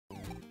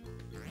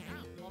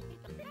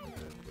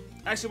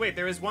Actually, wait,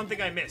 there is one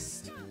thing I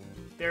missed.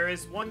 There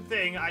is one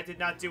thing I did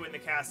not do in the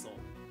castle.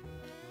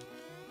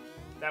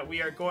 That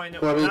we are going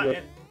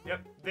to...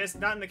 Yep,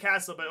 not in the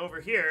castle, but over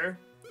here.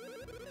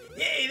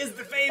 Yay, this is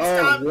the fame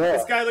stop! Yeah.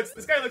 This guy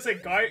looks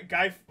like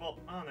Guy... Well,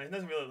 I don't know, it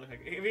doesn't really look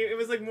like... It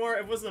was like more...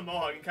 It wasn't a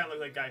mohawk, it kind of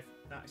looked like Guy...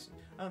 No, actually,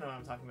 I don't know what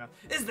I'm talking about.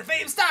 This is the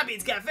fame Star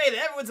Beans Cafe that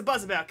everyone's a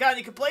buzz about. Got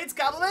any complaints,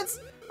 compliments?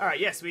 Alright,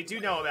 yes, we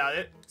do know about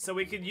it. So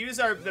we can use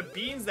the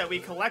beans that we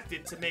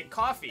collected to make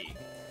coffee.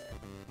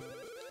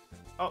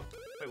 Oh,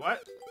 wait,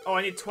 what? Oh,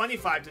 I need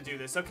 25 to do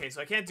this. Okay,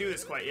 so I can't do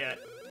this quite yet.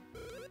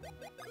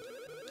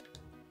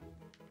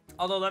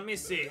 Although, let me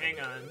see. Hang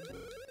on.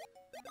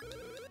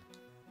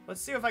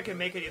 Let's see if I can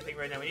make anything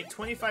right now. We need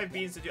 25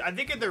 beans to do... I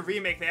think in the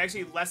remake, they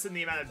actually lessened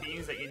the amount of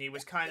beans that you need,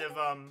 which kind of,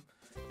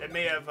 that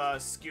may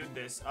have, skewed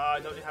this.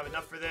 I don't have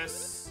enough for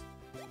this.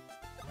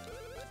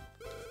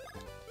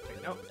 Okay,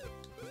 nope.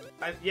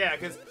 Yeah,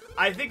 because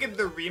I think in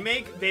the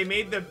remake, they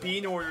made the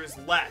bean orders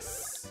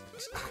less.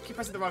 I keep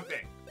pressing the wrong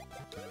thing.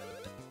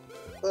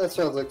 That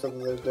sounds like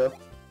something they'd do.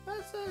 I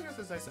guess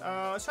that's nice.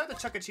 Let's try the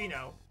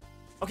Chuckachino.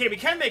 Okay, we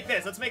can make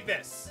this. Let's make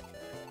this.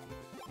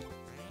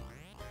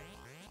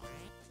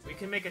 We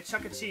can make a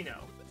Chuckachino.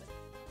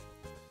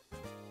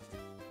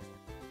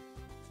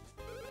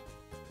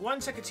 One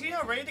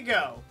Chuckachino ready to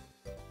go.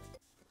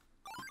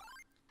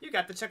 You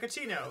got the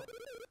Chuckachino.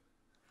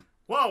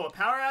 Whoa, a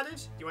power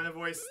outage? You want to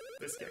voice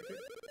this character?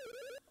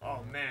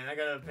 Oh man, I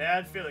got a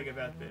bad feeling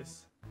about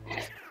this.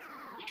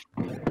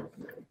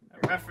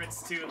 A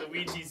reference to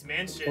Luigi's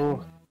Mansion.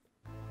 Oh.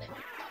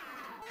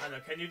 I don't know,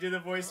 can you do the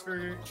voice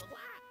for...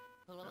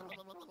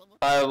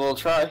 I will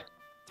try.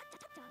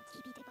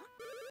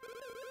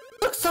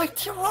 Looks like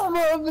the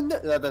aroma of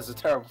the... That's a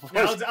terrible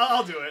voice. Yeah,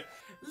 I'll do it.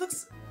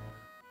 Looks...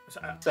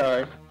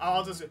 Sorry.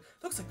 I'll just...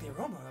 Looks like the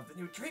aroma of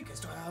the new drink has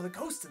drawn out of the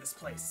ghost of this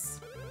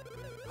place.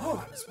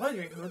 Oh, I was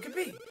wondering who it could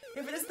be.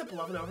 If it is the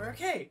beloved over our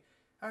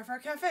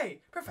cafe,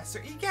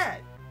 Professor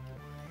Egad.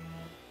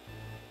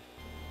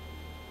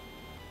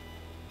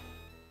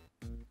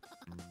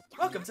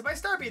 Welcome to my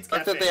Star Beans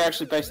Cafe. I thought they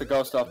actually based the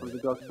ghost off of the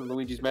ghost from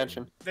Luigi's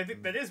Mansion.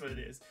 That is what it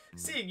is.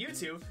 Seeing you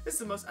two, this is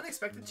the most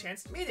unexpected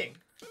chance meeting.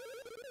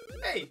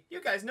 Hey, you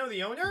guys know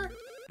the owner?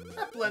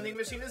 That blending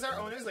machine is our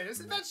owner's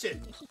latest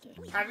invention.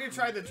 Have you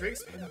tried the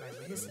drinks made by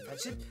my latest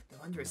invention, the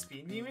wondrous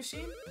Beanbean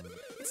machine?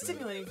 Its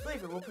stimulating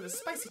flavor will put a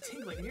spicy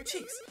tingling in your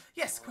cheeks.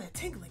 Yes, quite a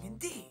tingling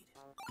indeed.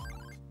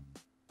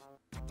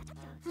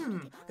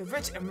 The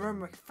rich and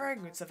aromatic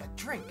fragrance of a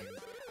drink.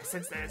 I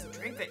sense that it's a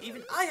drink that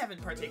even I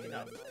haven't partaken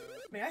of.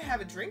 May I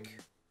have a drink?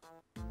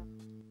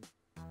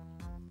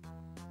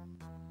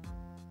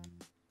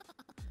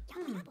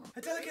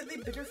 A delicately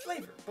bitter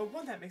flavor, but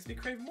one that makes me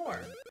crave more.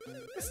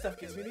 This stuff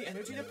gives me the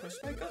energy to push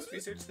my ghost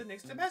research to the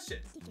next dimension.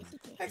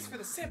 Thanks for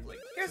the sampling.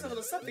 Here's a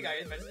little something I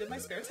invented in my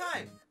spare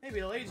time. Maybe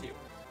it'll aid you.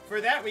 For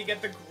that, we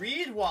get the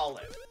Greed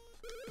Wallet.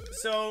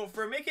 So,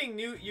 for making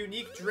new,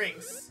 unique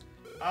drinks,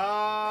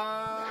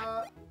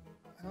 I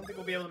don't think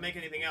we'll be able to make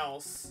anything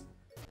else.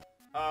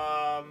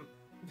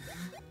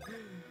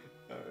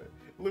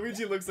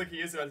 Luigi looks like he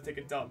is about to take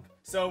a dump.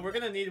 So we're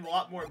gonna need a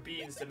lot more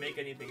beans to make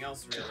anything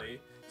else,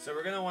 really. So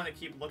we're gonna want to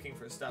keep looking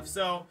for stuff.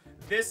 So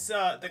this,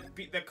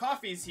 the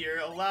coffees here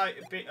allow,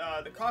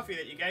 the coffee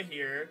that you get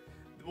here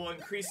will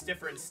increase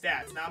different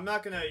stats. Now I'm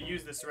not gonna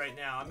use this right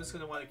now. I'm just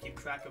gonna want to keep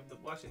track of the,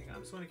 I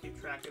just want to keep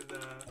track of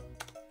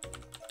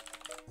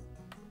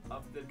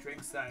the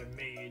drinks that I've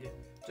made,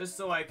 just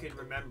so I can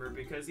remember,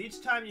 because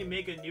each time you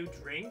make a new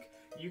drink,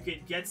 you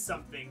could get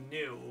something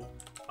new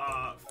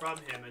from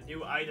him, a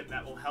new item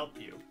that will help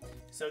you.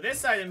 So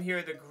this item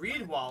here, the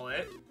Greed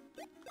Wallet,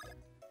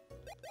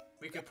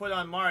 we could put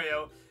on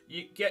Mario.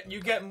 You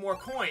get more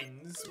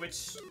coins,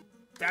 which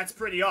that's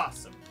pretty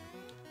awesome.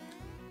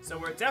 So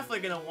we're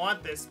definitely gonna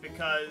want this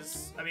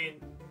because, I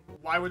mean,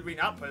 why would we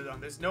not put it on?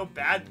 There's no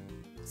bad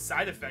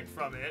side effect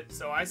from it,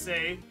 so I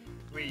say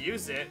we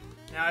use it.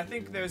 Now I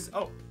think there's,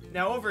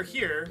 now over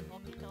here,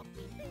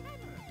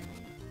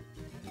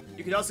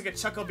 you could also get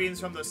chuckle beans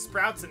from those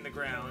sprouts in the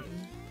ground.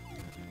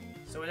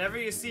 So whenever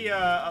you see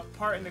a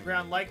part in the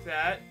ground like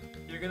that,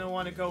 you're gonna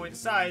want to go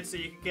inside so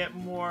you can get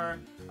more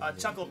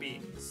chuckle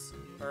beans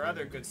or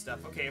other good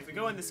stuff. Okay, if we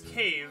go in this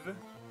cave,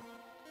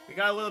 we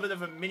got a little bit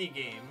of a mini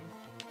game.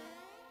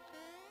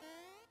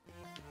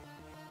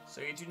 So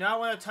you do not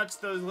want to touch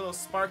those little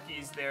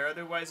sparkies there,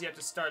 otherwise you have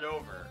to start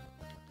over.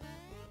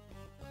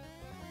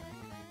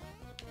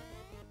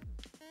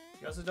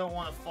 You also don't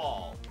want to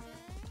fall.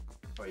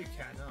 Or you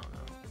can, I don't know.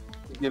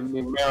 You're giving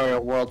me Mario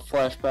World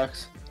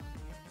flashbacks.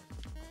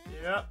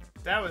 Yep,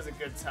 that was a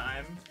good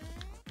time.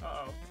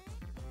 Uh-oh.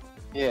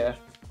 Yeah.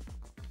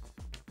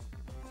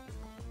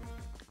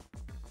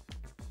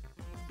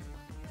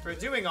 For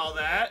doing all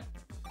that,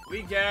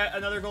 we get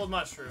another gold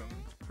mushroom.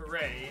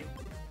 Hooray.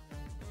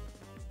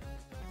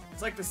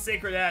 It's like the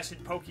Sacred Ash in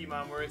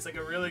Pokemon, where it's like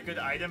a really good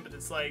item, but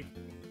it's like,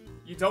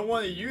 you don't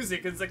want to use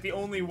it because it's like the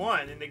only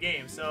one in the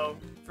game. So,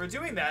 for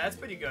doing that, that's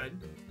pretty good.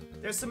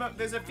 There's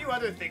a few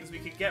other things we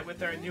could get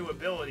with our new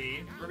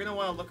ability. We're gonna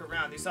want to look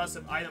around. You saw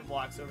some item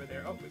blocks over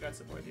there. Oh, we got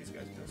some more of these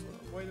guys. We just want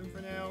to avoid them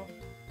for now.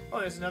 Oh,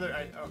 there's another. Oh,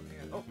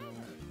 hang on. Oh,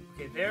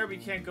 okay. There we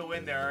can't go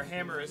in there. Our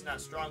hammer is not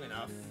strong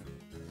enough.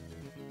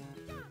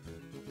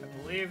 I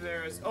believe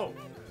there's. Oh,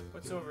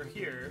 what's over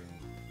here?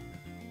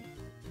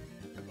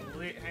 I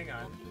believe. Hang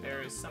on.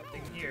 There is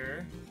something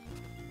here.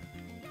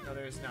 No,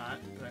 there is not.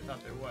 But I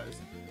thought there was.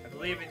 I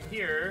believe in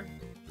here.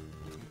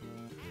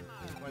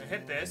 I'm gonna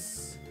hit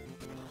this.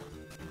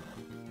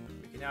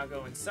 We can now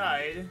go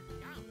inside.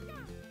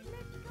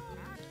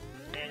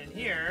 And in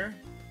here,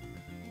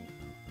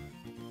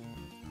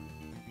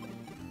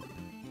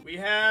 we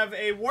have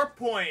a warp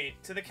point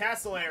to the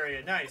castle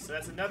area. Nice. So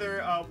that's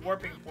another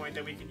warping point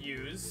that we can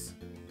use,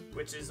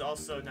 which is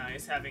also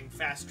nice. Having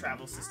fast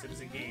travel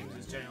systems in games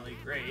is generally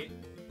great.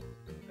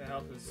 That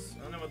helps us. I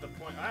don't know what the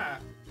point.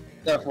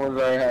 Definitely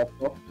very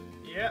helpful.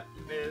 Yep,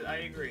 I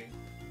agree.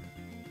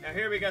 Now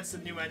here we got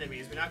some new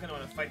enemies. We're not going to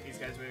want to fight these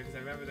guys because I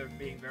remember them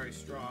being very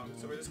strong.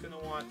 So we're just going to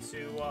want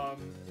to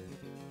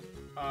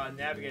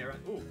navigate around.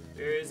 Ooh,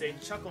 there is a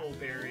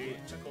chuckleberry.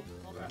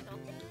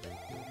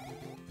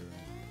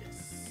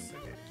 Yes,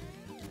 okay.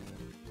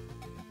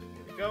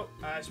 Here we go.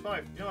 I should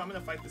probably, I'm going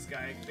to fight this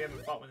guy because we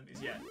haven't fought one of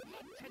these yet.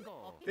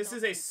 This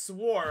is a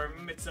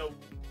swarm. It's a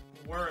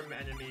worm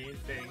enemy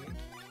thing.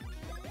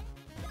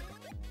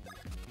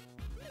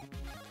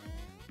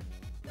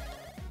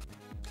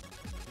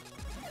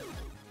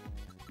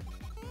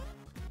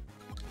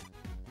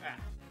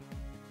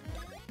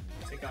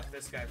 Take out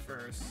this guy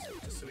first,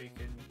 just so we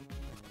can...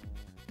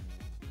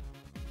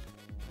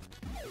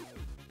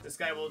 This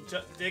guy will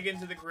dig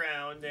into the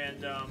ground,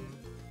 and, yeah,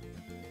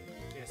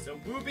 so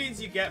boo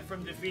beans you get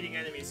from defeating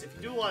enemies. If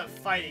you do a lot of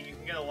fighting, you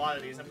can get a lot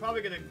of these. I'm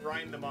probably gonna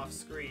grind them off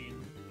screen.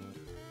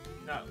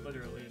 Not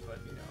literally, but,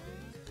 you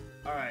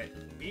know. Alright,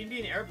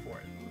 Beanbean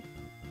Airport.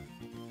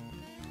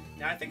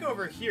 Now, I think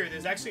over here,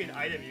 there's actually an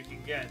item you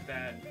can get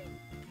that...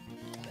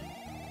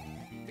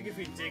 I think if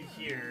we dig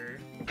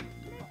here...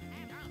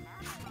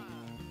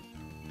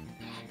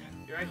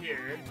 Right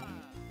here.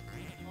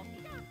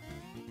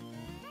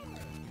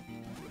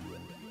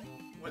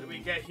 What do we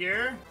get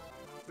here?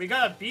 We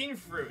got a bean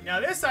fruit.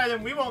 Now this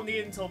item we won't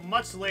need until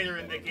much later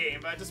in the game,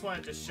 but I just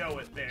wanted to show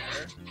it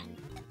there.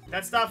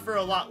 That's not for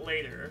a lot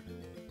later.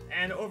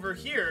 And over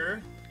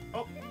here,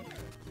 oh,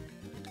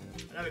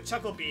 another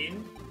chuckle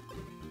bean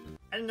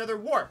and another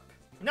warp.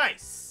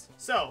 Nice.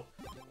 So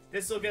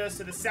this will get us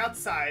to the south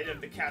side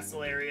of the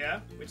castle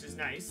area, which is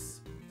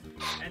nice.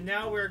 And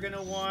now we're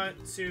gonna want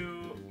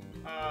to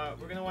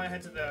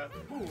head to the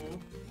Woohoo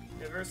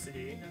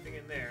Hooniversity. Nothing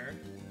in there.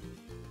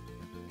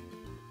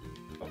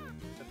 Oh,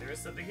 but there is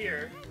something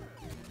here.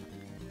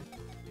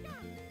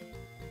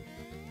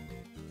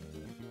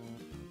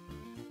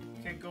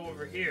 Can't go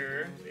over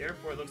here. The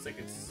airport looks like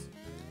it's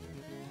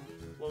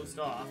closed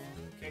off.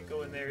 Can't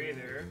go in there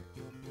either.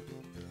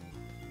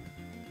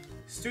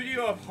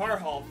 Studio of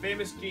Harhal,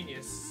 famous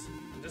genius.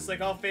 Just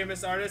like all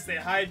famous artists, they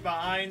hide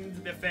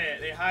behind the fan.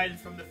 They hide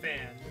from the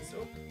fans.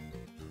 Oh.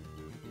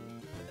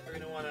 We're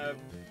gonna want to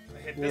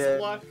hit this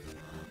block.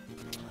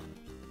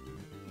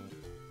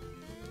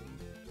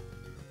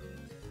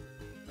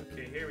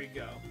 Okay, here we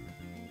go.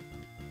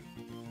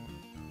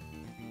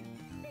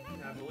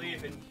 And I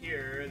believe in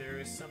here there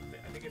is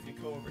something. I think if you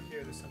go over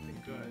here, there's something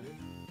good.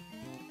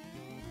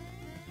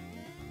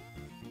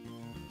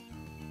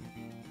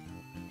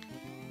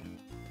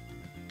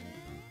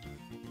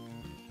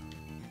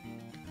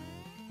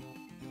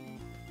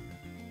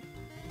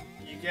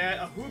 You get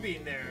a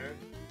Hoobie there.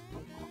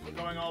 We're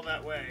going all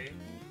that way.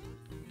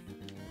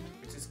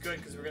 Which is good,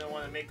 because we're going to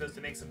want to make those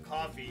to make some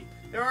coffee.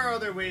 There are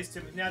other ways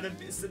to... Now,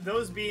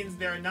 those beans,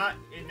 they're not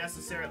in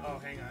necessary... Oh,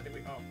 hang on. Did we...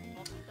 Oh.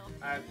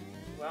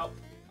 Well,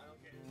 I don't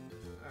get it.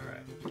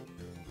 Alright.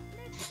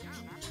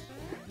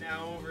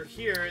 Now, over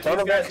here...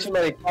 Don't get too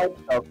many fights,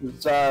 though,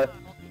 because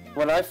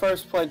when I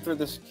first played through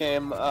this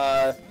game,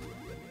 I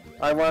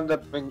wound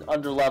up being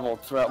underleveled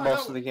throughout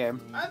most of the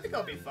game. I think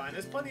I'll be fine.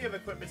 There's plenty of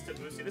equipments to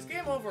boost you. This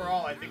game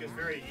overall, I think, is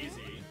very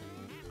easy.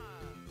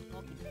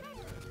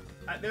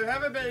 There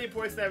haven't been any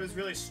points that I was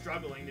really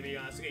struggling, to be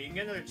honest. Okay, you can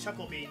get another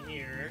chuckle bean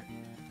here.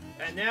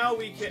 And now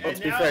we can... Well,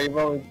 to be fair, you've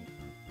only...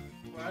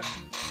 What?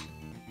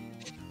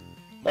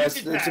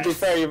 To be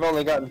fair, you've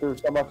only gotten through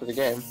so much of the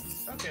game.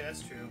 Okay,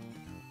 that's true.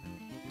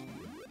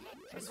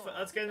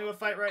 Let's get into a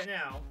fight right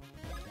now.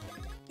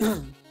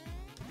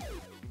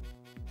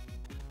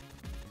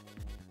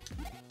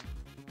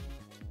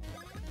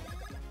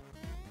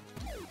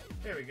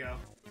 There we go.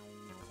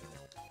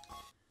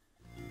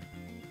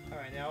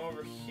 Alright, now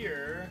over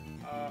here,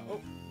 oh,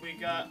 we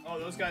got, oh,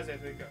 those guys, I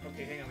think,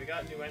 okay, hang on, we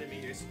got a new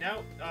enemy here. So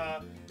now,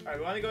 alright,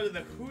 we want to go to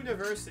the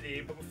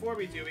Hooniversity, but before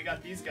we do, we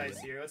got these guys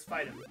here. Let's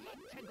fight them.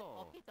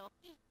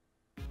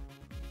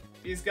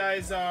 These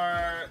guys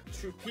are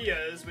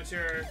Trupias, which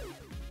are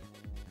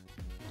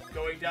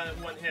going down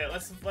in one hit.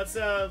 Let's see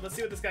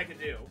what this guy can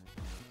do.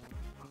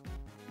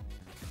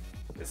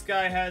 This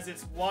guy has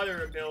its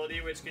water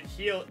ability, which can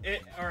heal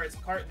it or its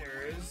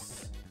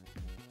partners.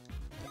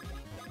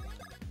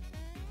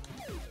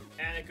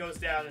 and it goes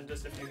down in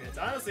just a few minutes.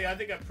 Honestly, I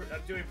think I'm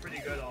doing pretty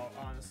good,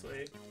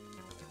 honestly.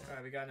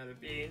 Alright, we got another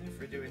bean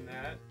for doing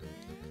that.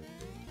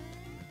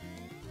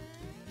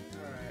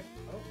 Alright.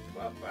 Oh,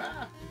 well,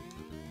 ah!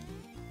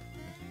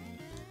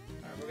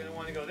 Alright, we're gonna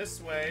want to go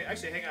this way.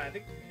 Actually, hang on, I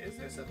think... Is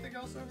there something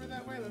else over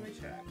that way? Let me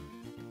check.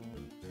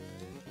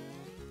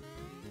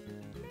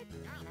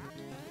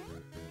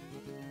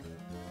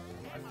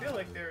 I feel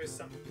like there is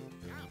something...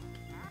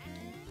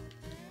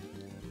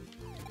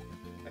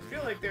 I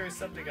feel like there is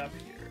something up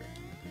here.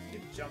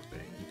 Keep jumping.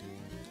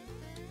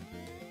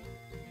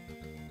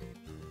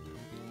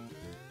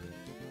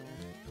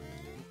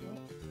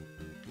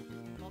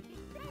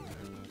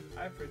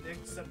 I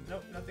predict some...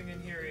 Nope, nothing in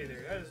here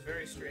either. That is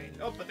very strange.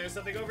 Oh, but there's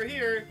something over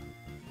here!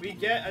 We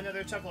get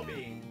another Chuckle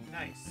Bean.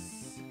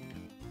 Nice.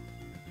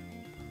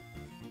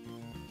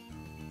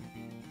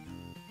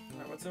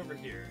 Alright, what's over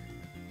here?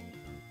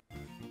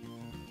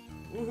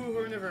 Woohoo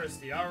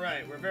Hooniversity.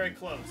 Alright, we're very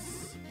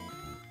close.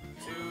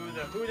 To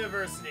the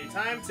Hooniversity.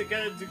 Time to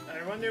get a...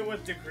 I wonder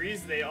what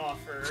degrees they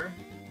offer.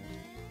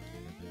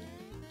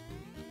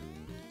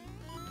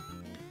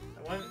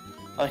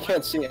 I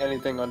can't see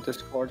anything on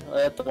Discord.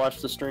 I have to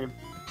watch the stream.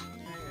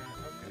 Hang on,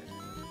 okay.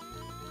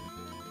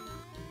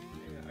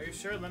 Hang on. Are you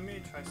sure? Let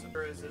me try some.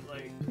 Or is it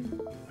like...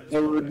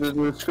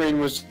 The screen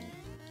was...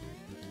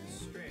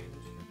 Strange.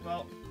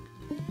 Well...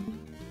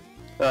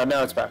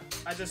 now it's back.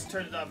 I just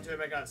turned it off and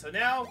turned it back on. So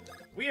now,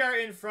 we are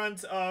in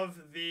front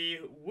of the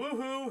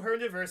Woohoo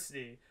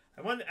Hooniversity.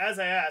 I wonder, as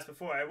I asked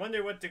before, I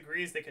wonder what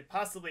degrees they could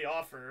possibly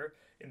offer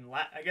in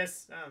I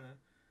guess, I don't know.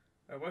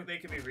 Or what they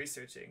could be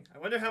researching. I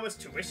wonder how much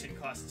tuition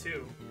costs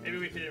too. Maybe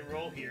we could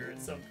enroll here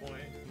at some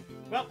point.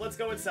 Well, let's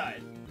go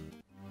inside.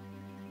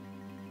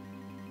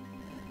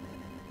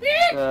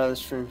 The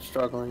stream's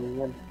struggling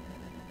again.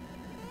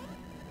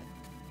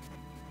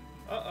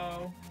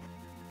 Uh-oh.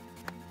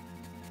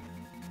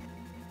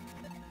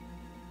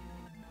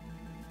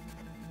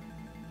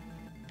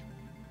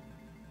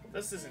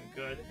 This isn't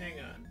good. Hang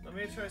on. Let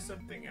me try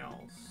something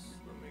else.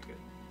 Let me get...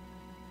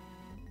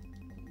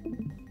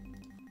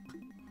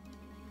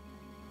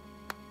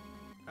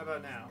 How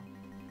about now?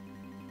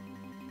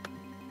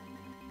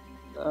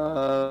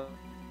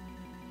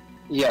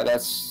 Yeah,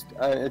 that's...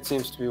 it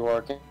seems to be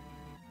working.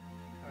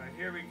 Alright,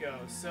 here we go.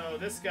 So,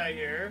 this guy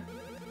here...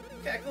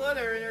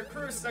 Cackletta and her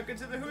crew stuck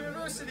into the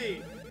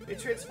Hooniversity! They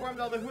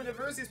transformed all the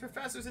Hooniversity's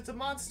professors into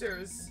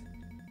monsters!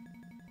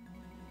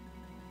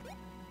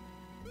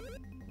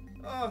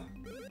 Oh!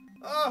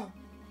 Oh!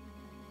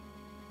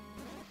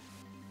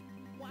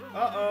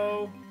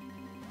 Uh-oh!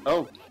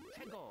 Oh!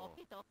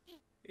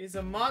 He's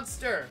a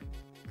monster!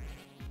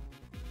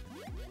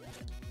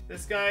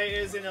 This guy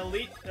is an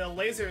elite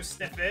laser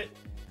snippet.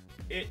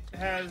 It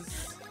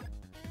has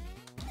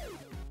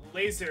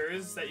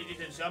lasers that you need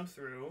to jump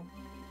through.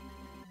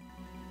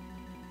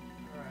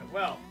 Alright,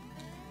 well,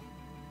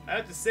 I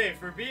have to say,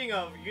 for being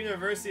a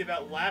university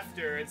about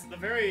laughter, it's a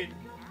very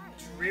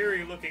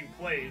dreary looking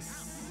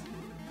place.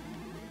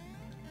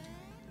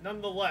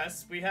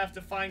 Nonetheless, we have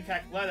to find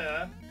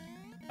Cackletta,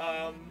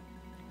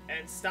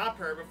 and stop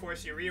her before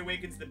she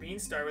reawakens the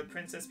Beanstar with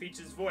Princess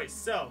Peach's voice.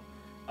 So,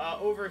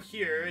 over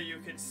here, you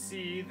can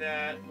see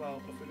that,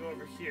 well, if we go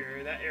over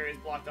here, that area is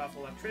blocked off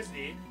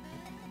electricity.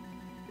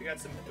 We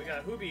got a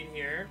Hoobie in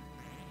here.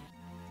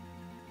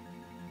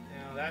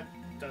 Now, that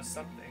does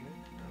something.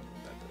 I don't know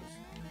what that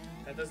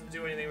does. That doesn't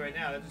do anything right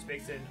now, that just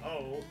makes it an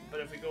O. But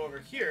if we go over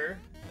here,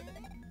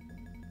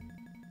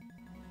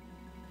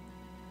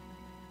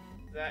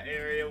 that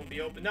area will be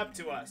opened up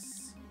to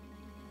us,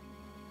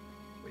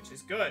 which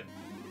is good.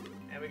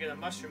 And we get a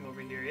mushroom over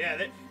here. Yeah,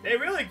 they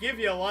really give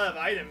you a lot of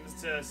items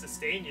to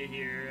sustain you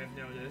here, I've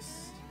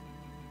noticed.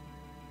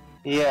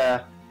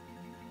 Yeah.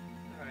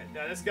 Alright,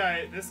 now this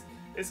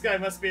guy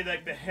must be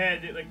like the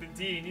head, like the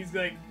dean. He's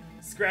like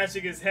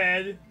scratching his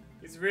head.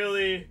 He's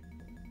really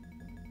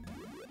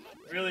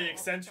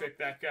eccentric,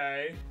 that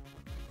guy.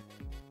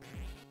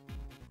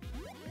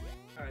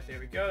 Alright, there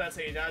we go. That's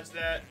how you dodge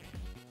that.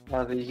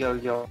 The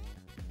yo-yo.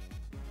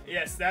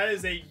 Yes, that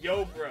is a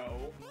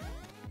yo-bro.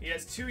 He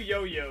has 2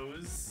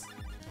 yo-yos,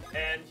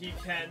 and he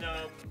can,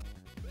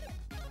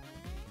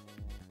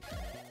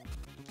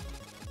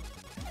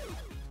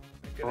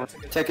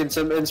 taking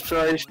some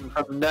inspiration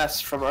from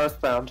Ness from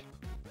Earthbound.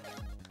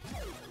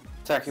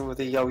 Attacking with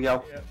a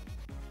yo-yo. Yep.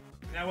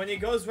 Now, when he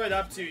goes right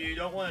up to you, you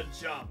don't want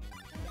to jump.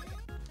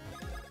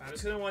 I'm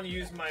just going to want to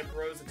use my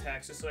bros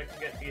attacks just so I can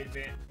get the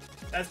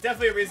advanced. That's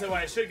definitely a reason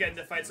why I should get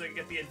into fight, so I can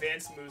get the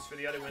advanced moves for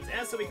the other ones,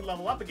 and so we can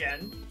level up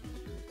again.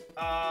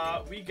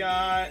 We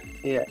got...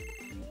 Yeah.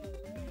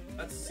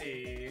 Let's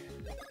see...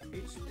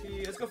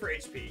 HP... Let's go for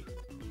HP.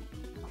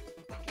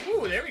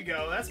 Ooh, there we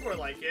go. That's more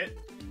like it.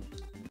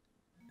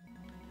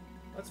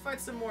 Let's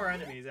fight some more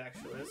enemies,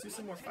 actually. Let's do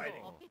some more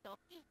fighting.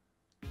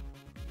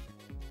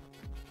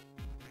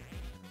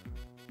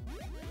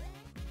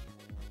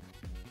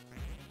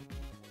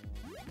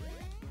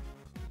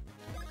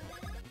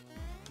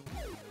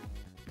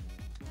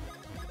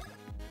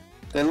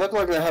 They look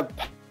like they have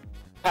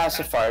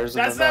pacifiers in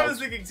That's their what I was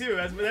mouths. thinking too.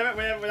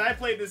 When I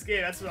played this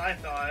game, that's what I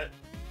thought.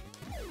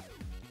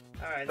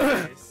 Alright,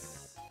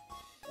 nice.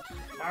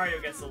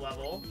 Mario gets a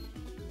level.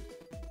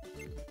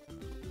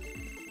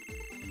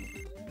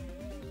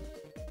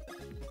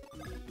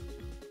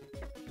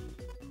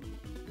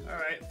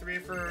 Alright, 3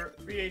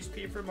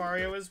 HP for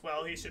Mario as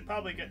well. He should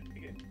probably get...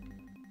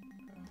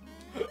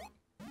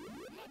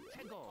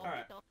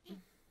 Alright.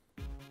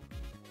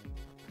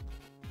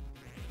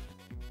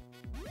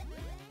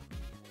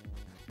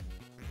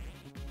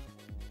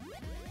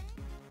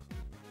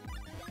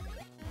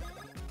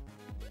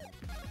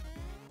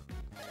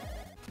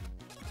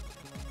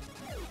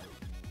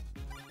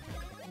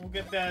 We'll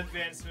get that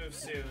advanced move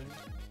soon.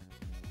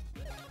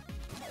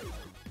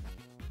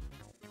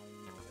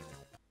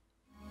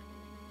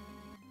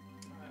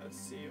 Let's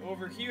see.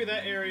 Over here,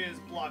 that area is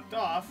blocked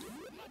off.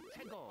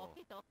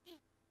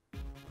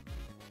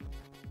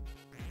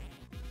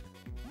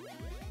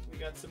 We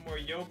got some more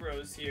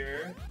Yo-Bros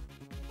here.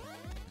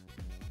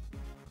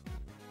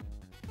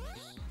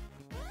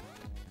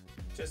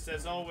 Just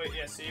as always,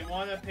 yeah, so you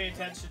want to pay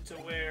attention to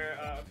where,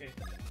 okay.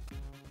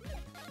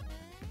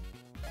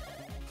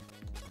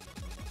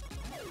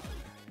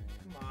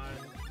 Come on.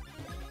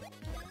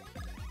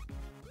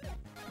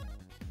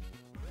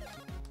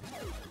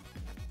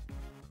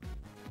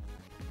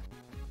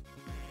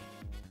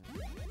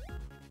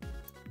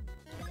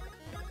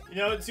 You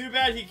know, too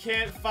bad he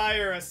can't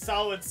fire a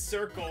solid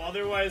circle,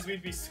 otherwise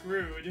we'd be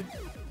screwed.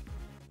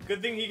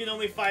 Good thing he can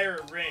only fire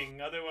a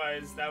ring,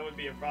 otherwise that would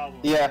be a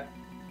problem. Yeah.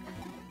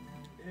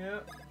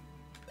 Yep.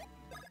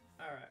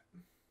 Alright.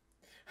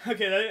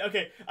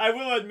 Okay, I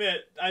will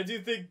admit, I do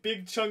think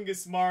Big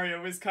Chungus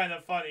Mario is kind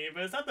of funny,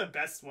 but it's not the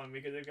best one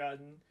we could have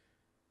gotten.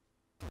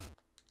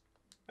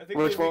 I think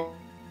Which one?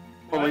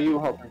 What were you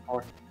hoping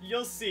for?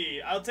 You'll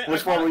see.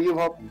 Which one were you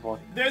hoping for?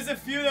 There's a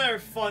few that are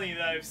funny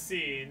that I've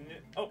seen.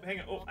 Oh, hang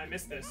on. Oh, I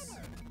missed this.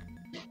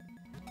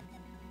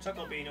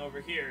 Chuckle Bean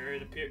over here.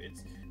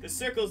 The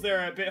circles there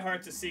are a bit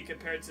hard to see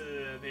compared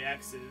to the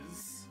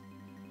X's.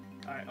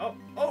 Alright.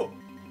 Oh!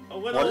 A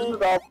little... What is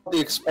with all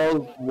the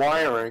exposed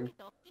wiring?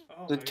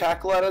 Oh, did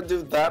Cackletta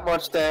do that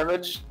much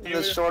damage in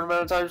the short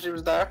amount of time she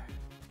was there?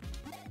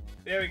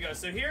 There we go.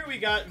 So here we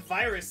got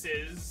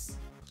viruses.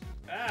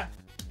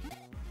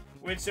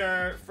 Which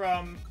are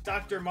from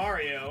Dr.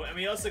 Mario. And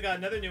we also got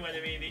another new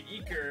enemy, the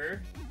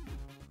Eeker.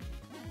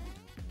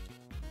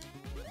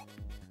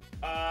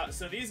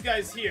 So these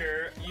guys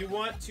here, you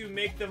want to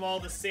make them all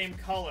the same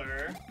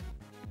color.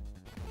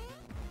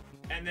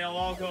 And they'll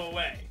all go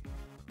away.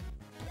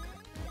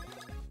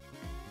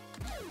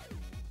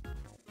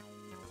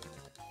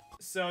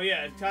 So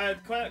yeah, kind of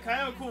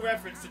a cool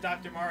reference to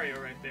Dr.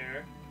 Mario right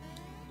there.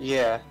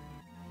 Yeah.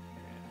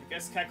 I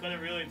guess Cackletta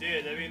really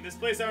did. I mean, this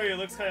place already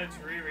looks kind of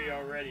dreary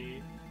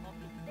already.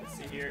 Let's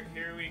see here.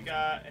 Here we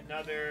got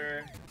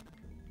another...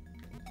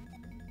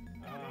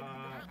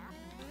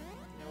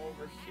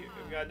 over here,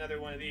 we got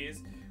another one of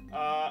these.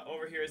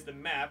 Over here is the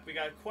map. We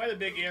got quite a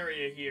big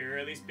area here,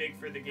 at least big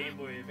for the Game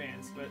Boy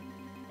Advance. But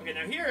okay,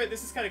 now here,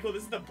 this is kind of cool.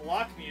 This is the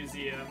Block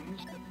Museum.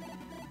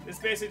 This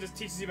basically just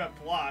teaches you about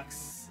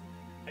blocks,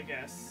 I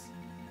guess.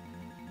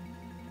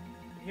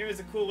 Here is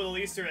a cool little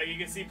Easter egg. You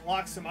can see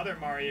blocks from other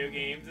Mario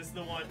games. This is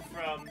the one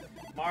from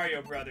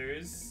Mario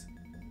Brothers.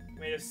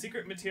 Made of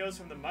secret materials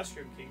from the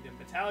Mushroom Kingdom.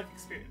 Metallic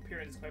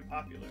appearance is quite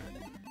popular.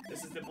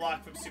 This is the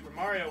block from Super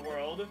Mario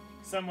World.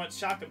 Somewhat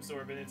shock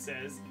absorbent, it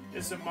says.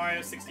 This is from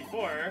Mario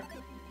 64.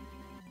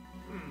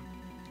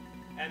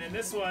 And then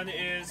this one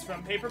is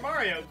from Paper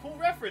Mario. Cool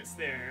reference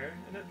there.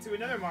 And to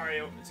another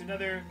Mario, to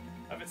another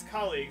of its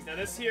colleagues. Now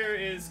this here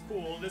is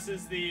cool. This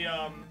is the,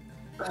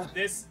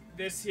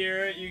 this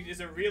here is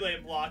a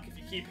relay block. If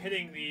you keep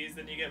hitting these,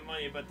 then you get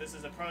money, but this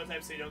is a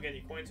prototype, so you don't get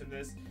any coins from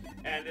this.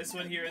 And this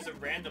one here is a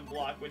random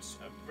block, which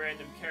a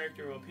random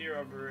character will appear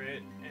over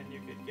it, and you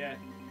could get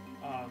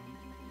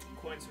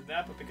coins from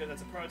that, but because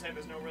that's a prototype,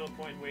 there's no real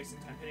point in wasting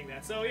time hitting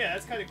that. So yeah,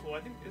 that's kind of cool. I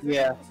think,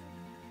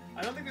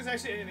 I don't think there's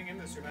actually anything in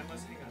this room,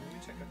 unless, hang on, let me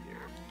check up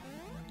here.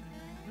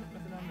 Nope,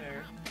 nothing on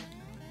there.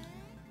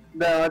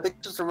 No, I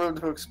think just a room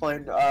to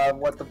explain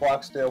what the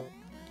blocks do.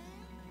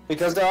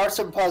 Because there are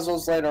some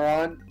puzzles later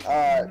on,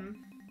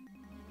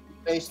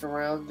 based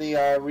around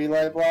the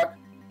relay block.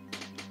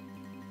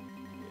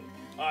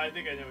 I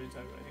think I know what you're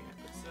talking about.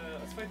 Hang on.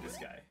 Let's fight this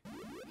guy.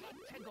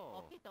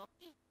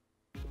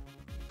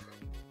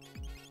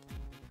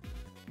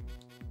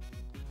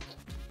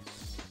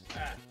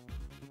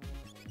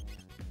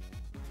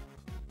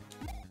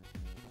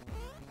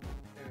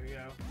 There we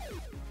go.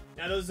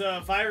 Now those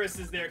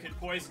viruses there can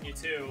poison you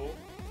too.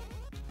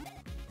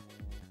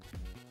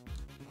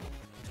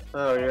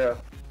 Oh yeah.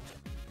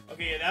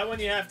 Okay, yeah, that one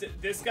you have to.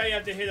 This guy you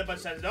have to hit a bunch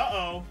of times.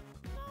 Uh-oh.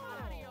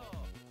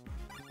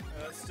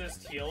 Let's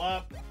just heal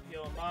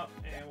him up,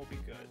 and we'll be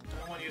good. I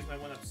don't want to use my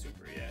 1-up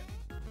super yet.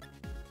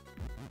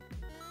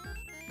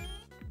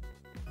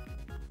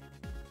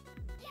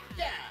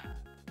 Yeah!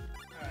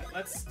 Alright,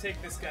 let's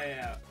take this guy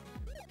out.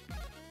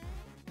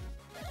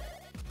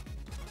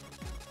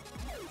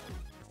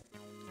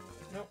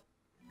 Nope.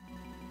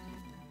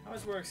 How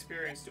much more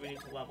experience do we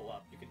need to level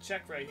up? You can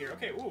check right here.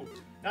 Okay, ooh,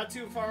 not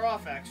too far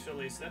off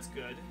actually, so that's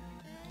good.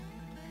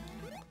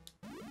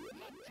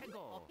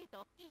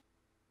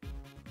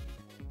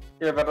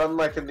 Yeah, but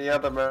unlike in the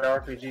other Mario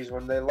RPGs,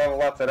 when they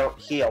level up, they don't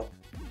heal.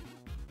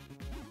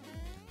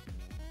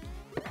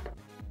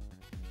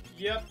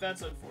 Yep,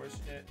 that's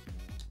unfortunate.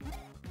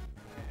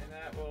 And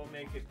that will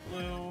make it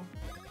blue.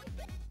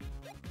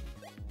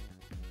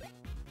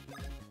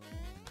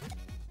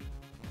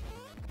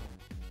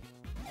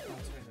 I'll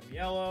turn them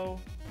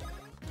yellow.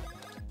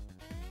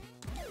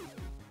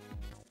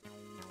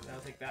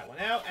 I'll take that one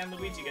out, and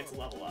Luigi gets a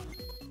level up.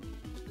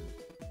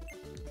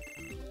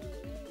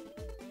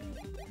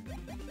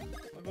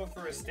 I'll go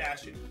for a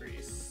stash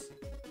increase.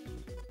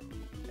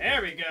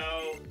 There we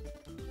go!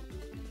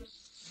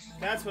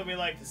 That's what we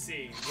like to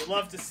see. You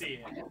love to see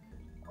it. Alright,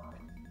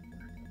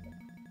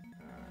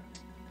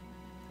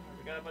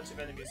 we got a bunch of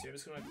enemies here. I'm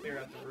just gonna clear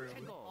out the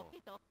room.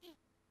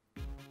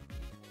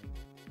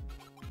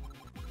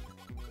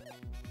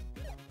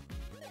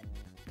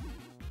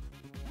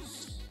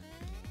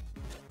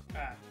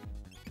 Ah.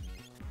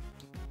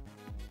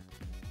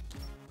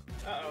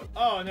 Uh-oh.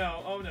 Oh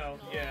no, oh no.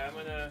 Yeah, I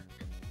wanna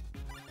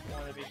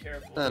be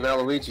careful. Now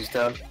Luigi's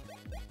down. Yeah,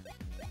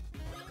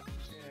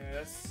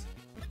 that's...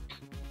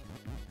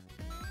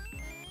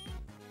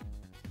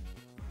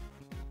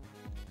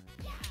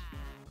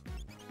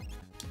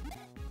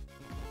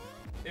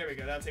 There we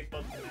go, that'll take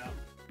both of them out.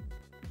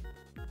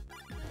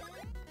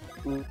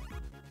 Mm.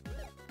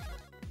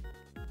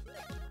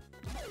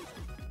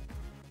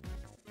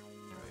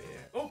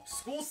 Oh,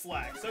 school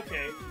slacks.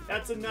 Okay,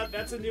 that's a new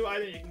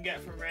item you can get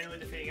from randomly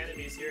defeating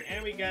enemies here,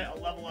 and we get a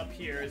level up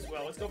here as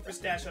well. Let's go for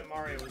stash on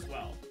Mario as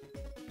well.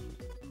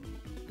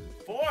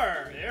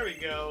 4. There we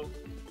go.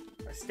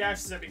 Our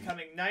stashes are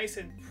becoming nice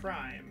and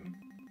prime.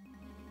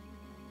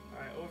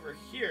 All right, over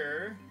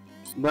here.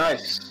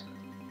 Nice.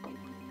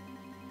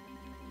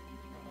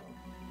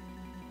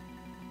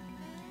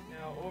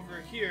 Now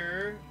over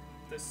here,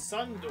 the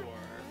sun door.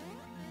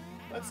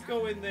 Let's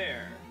go in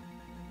there.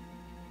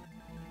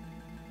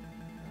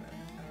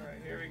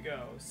 Alright, here we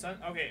go.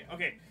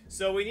 Okay.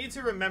 So we need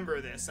to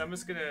remember this. I'm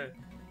just gonna...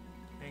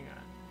 Hang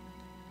on.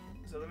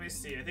 So let me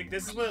see. I think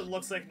this is what it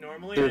looks like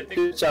normally. I think...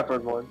 Two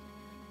separate ones.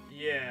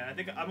 Yeah, I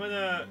think I'm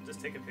gonna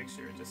just take a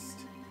picture,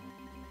 just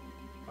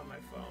on my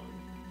phone.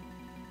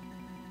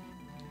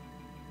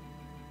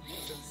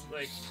 Just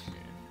like...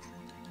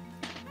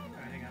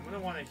 Alright, hang on. I'm gonna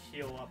want to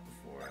heal up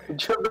before I...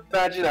 Could you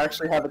imagine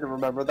actually having to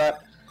remember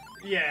that?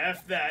 Yeah,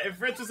 F that.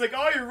 If Rich was like,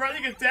 oh, you're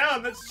writing it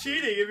down, that's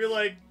cheating. If you're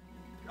like,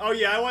 oh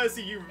yeah, I want to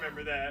see you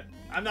remember that.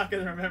 I'm not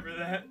gonna remember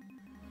that.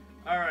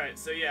 Alright,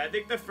 so yeah, I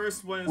think the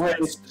first one is... Wait,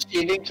 it's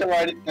cheating to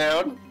write it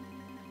down?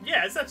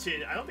 Yeah, it's not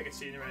cheating. I don't think it's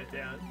cheating to write it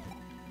down.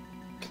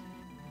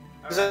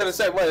 I was gonna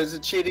say, what, is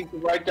it cheating to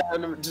write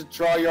down, to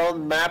draw your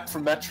own map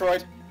for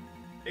Metroid?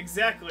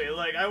 Exactly,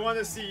 like, I want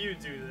to see you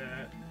do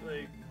that.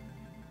 Like...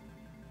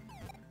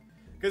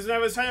 Because when I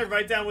was trying to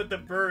write down with the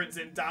birds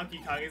in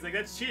Donkey Kong, he's like,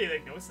 that's cheating.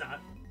 Like, no, it's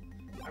not.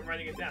 I'm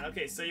writing it down.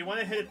 Okay, so you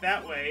want to hit it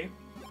that way.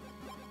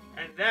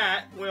 And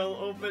that will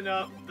open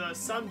up the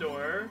sun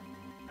door,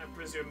 I'm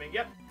presuming.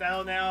 Yep,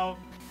 that'll now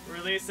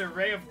release a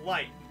ray of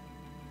light.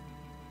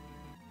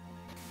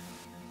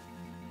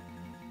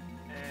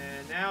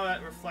 And now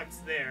that reflects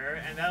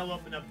there, and that'll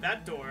open up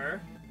that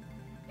door,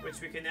 which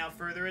we can now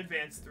further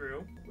advance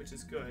through, which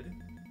is good.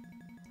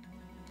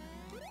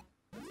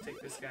 Let's take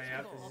this guy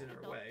out because he's in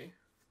our way.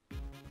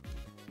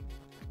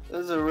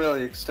 This is a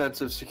really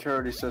extensive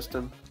security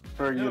system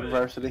for a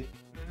university.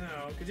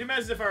 No, could you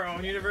imagine if our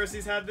own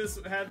universities had this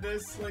like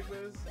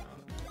this?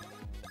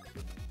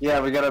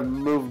 Yeah, we gotta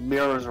move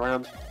mirrors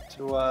around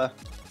to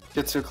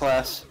get to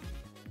class.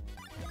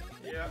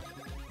 Yeah.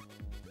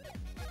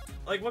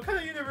 Like, what kind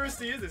of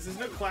university is this? There's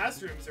no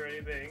classrooms or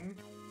anything.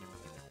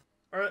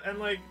 And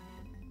like,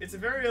 it's a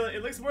very,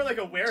 it looks more like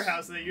a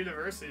warehouse than a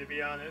university, to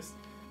be honest.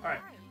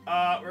 Alright,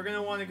 we're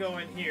gonna want to go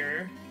in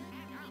here.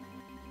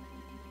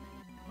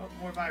 Oh,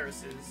 more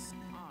viruses.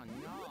 Oh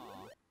no.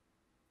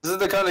 This is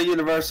the kind of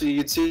university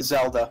you'd see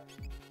Zelda.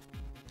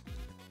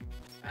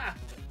 Ah!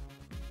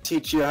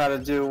 Teach you how to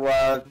do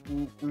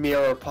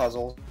mirror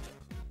puzzle.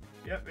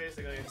 Yep,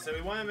 basically. So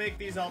we want to make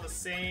these all the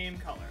same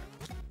color.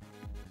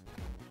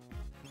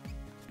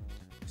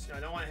 So I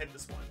don't want to hit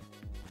this one.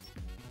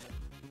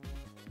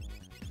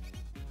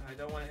 I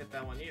don't want to hit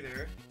that one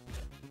either.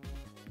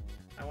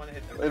 I want to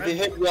hit the red. If you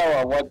hit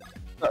yellow,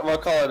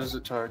 what color does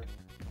it turn?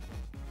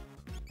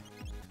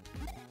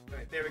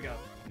 Alright, there we go.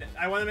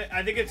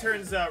 I think it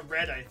turns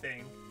red, I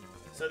think.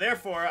 So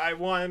therefore, I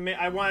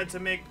wanted to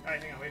make...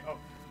 Alright, hang on, wait. Oh,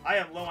 I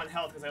am low on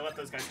health because I let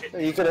those guys hit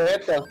me. You could have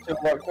hit those two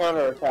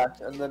counter attacks,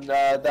 and then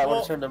that would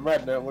have turned them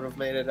red, and it would have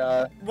made it,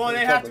 well,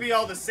 they have to be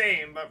all the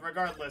same, but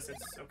regardless,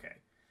 it's okay.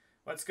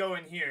 Let's go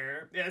in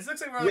here. Yeah, this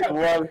looks like we're yeah,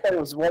 well, I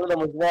was, one of them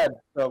was red,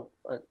 so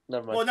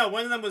never mind. Well, no,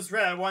 one of them was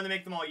red. I wanted to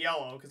make them all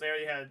yellow because I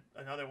already had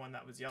another one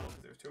that was yellow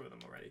because there were 2 of them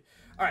already.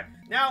 All right,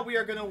 now we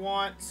are gonna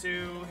want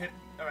to hit.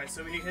 All right,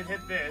 so we can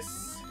hit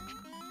this.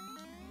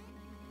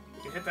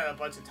 You can hit that a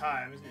bunch of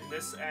times.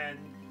 This, and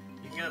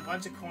you can get a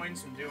bunch of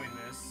coins from doing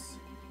this.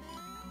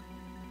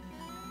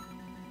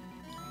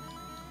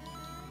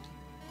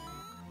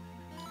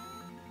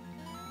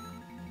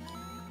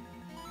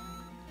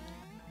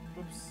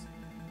 Oops.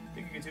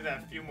 you could do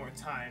that a few more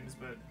times,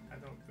 but I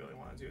don't really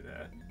want to do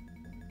that.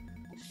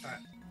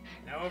 Alright,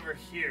 now over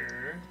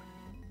here...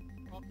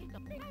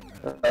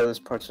 This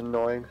part's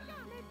annoying.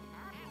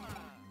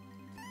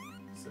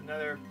 It's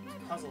another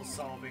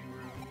puzzle-solving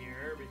room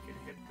here. We can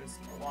hit this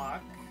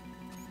block.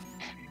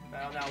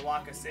 That'll now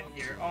lock us in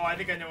here. Oh, I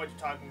think I know what you're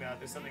talking about.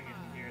 There's something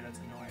in here that's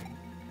annoying.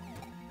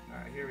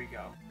 Alright, here we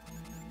go.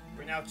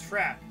 We're now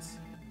trapped.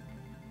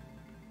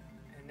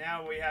 And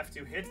now we have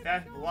to hit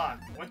that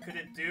block. What could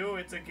it do?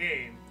 It's a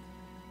game.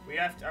 We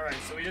have to... Alright,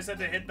 so we just have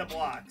to hit the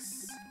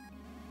blocks.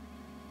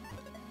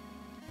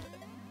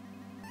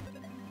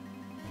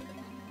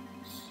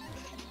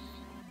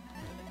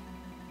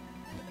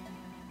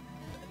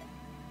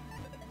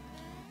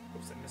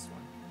 Oops, I missed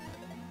one.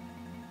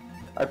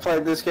 I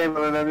played this game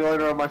on an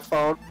emulator on my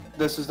phone.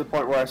 This is the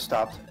point where I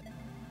stopped.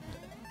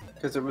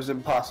 Because it was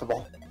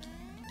impossible.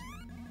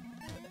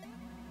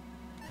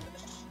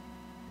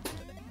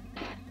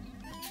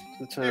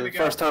 It's the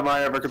first time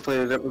I ever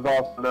completed it was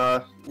on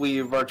Wii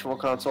U Virtual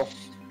Console.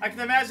 I can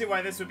imagine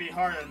why this would be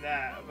harder than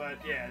that, but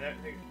yeah,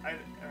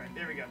 alright,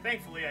 there we go.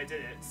 Thankfully I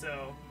did it,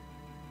 so...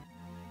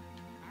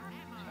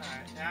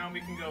 Alright, now we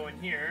can go in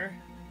here.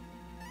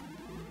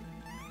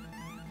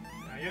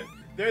 Now,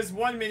 there's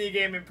one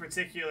minigame in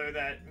particular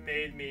that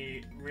made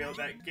me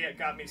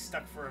got me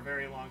stuck for a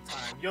very long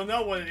time. You'll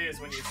know what it is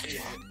when you see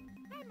it.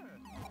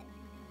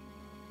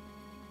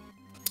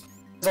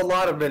 There's a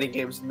lot of mini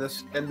games in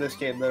this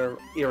game that are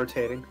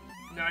irritating.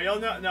 No, you'll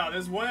know. No,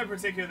 there's one in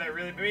particular that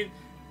really. I mean,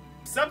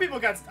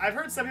 I've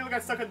heard some people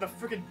got stuck on the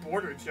freaking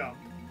border jump.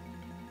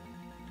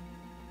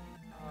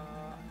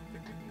 I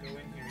think we can go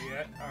in here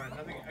yet. All right,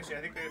 nothing. Actually,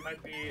 I think there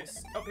might be.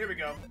 Oh, here we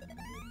go.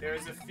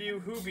 There's a few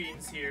Who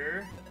Beans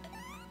here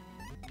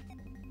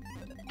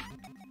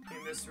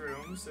in this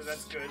room, so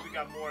that's good. We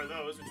got more of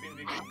those, which means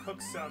we can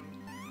cook some.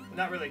 Well,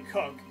 not really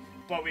cook.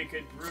 But we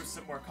could brew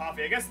some more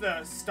coffee. I guess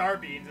the star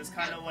beans is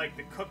kind of like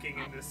the cooking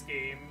in this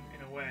game,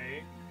 in a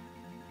way.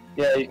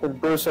 Yeah, you can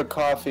brew some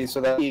coffee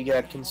so that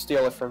EGAT can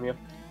steal it from you.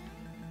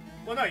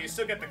 Well, no, you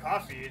still get the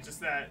coffee. It's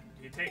just that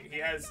he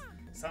has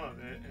some of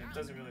it, and it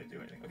doesn't really do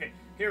anything. Okay,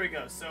 here we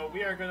go. So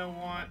we are gonna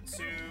want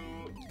to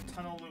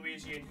tunnel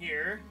Luigi in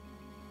here.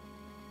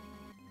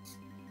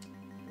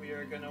 We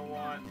are gonna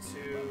want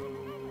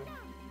to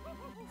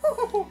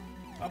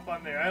up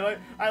on there.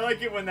 I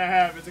like it when that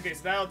happens. Okay,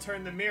 so that'll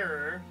turn the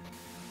mirror.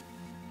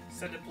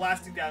 Send it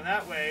blasting down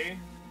that way,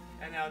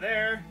 and now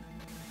there,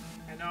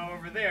 and now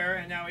over there,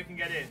 and now we can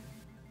get in.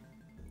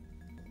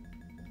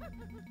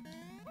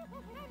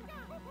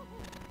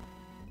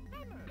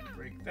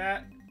 Break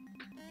that.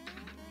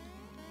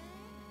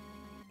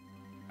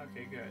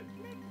 Okay, good.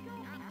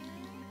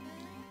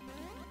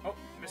 Oh,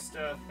 missed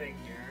a thing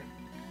here.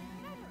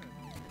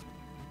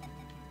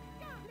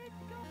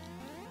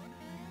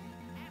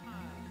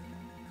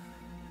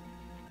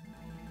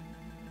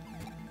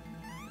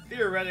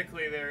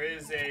 Theoretically, there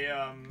is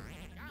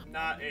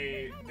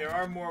there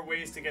are more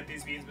ways to get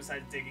these beans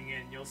besides digging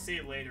in. You'll see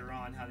later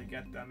on how to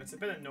get them. It's a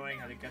bit annoying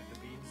how to get the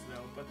beans,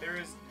 though, but the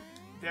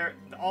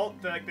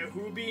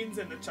Who Beans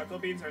and the Chuckle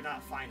Beans are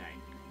not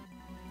finite,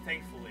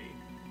 thankfully.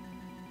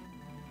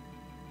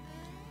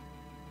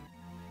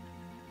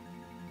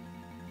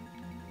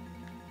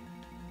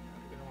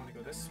 We're gonna want to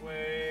go this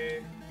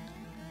way.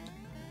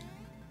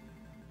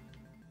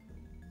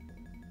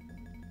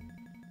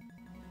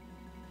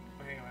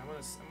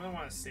 I'm gonna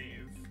want to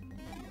save.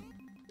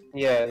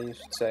 Yeah, you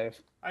should save.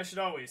 I should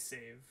always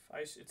save.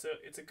 It's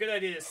a good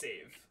idea to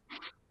save.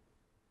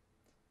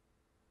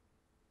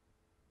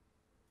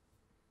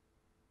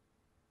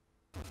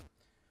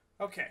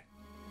 Okay.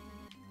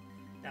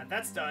 Now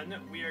that's done.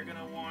 We are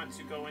gonna want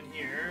to go in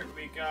here.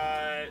 We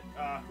got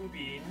Who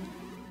Bean.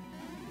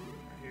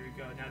 Here we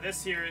go. Now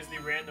this here is the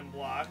random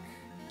block.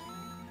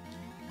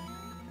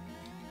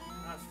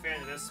 I'm not a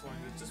fan of this one.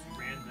 It's just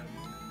random.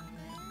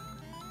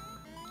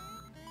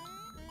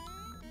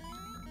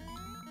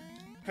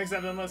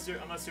 Except unless you're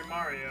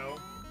Mario.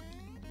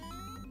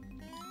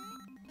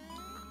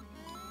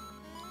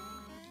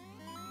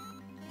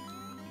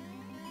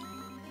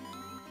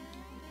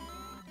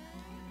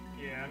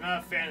 Yeah, I'm not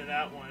a fan of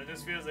that one. It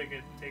just feels like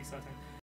it takes a lot of time.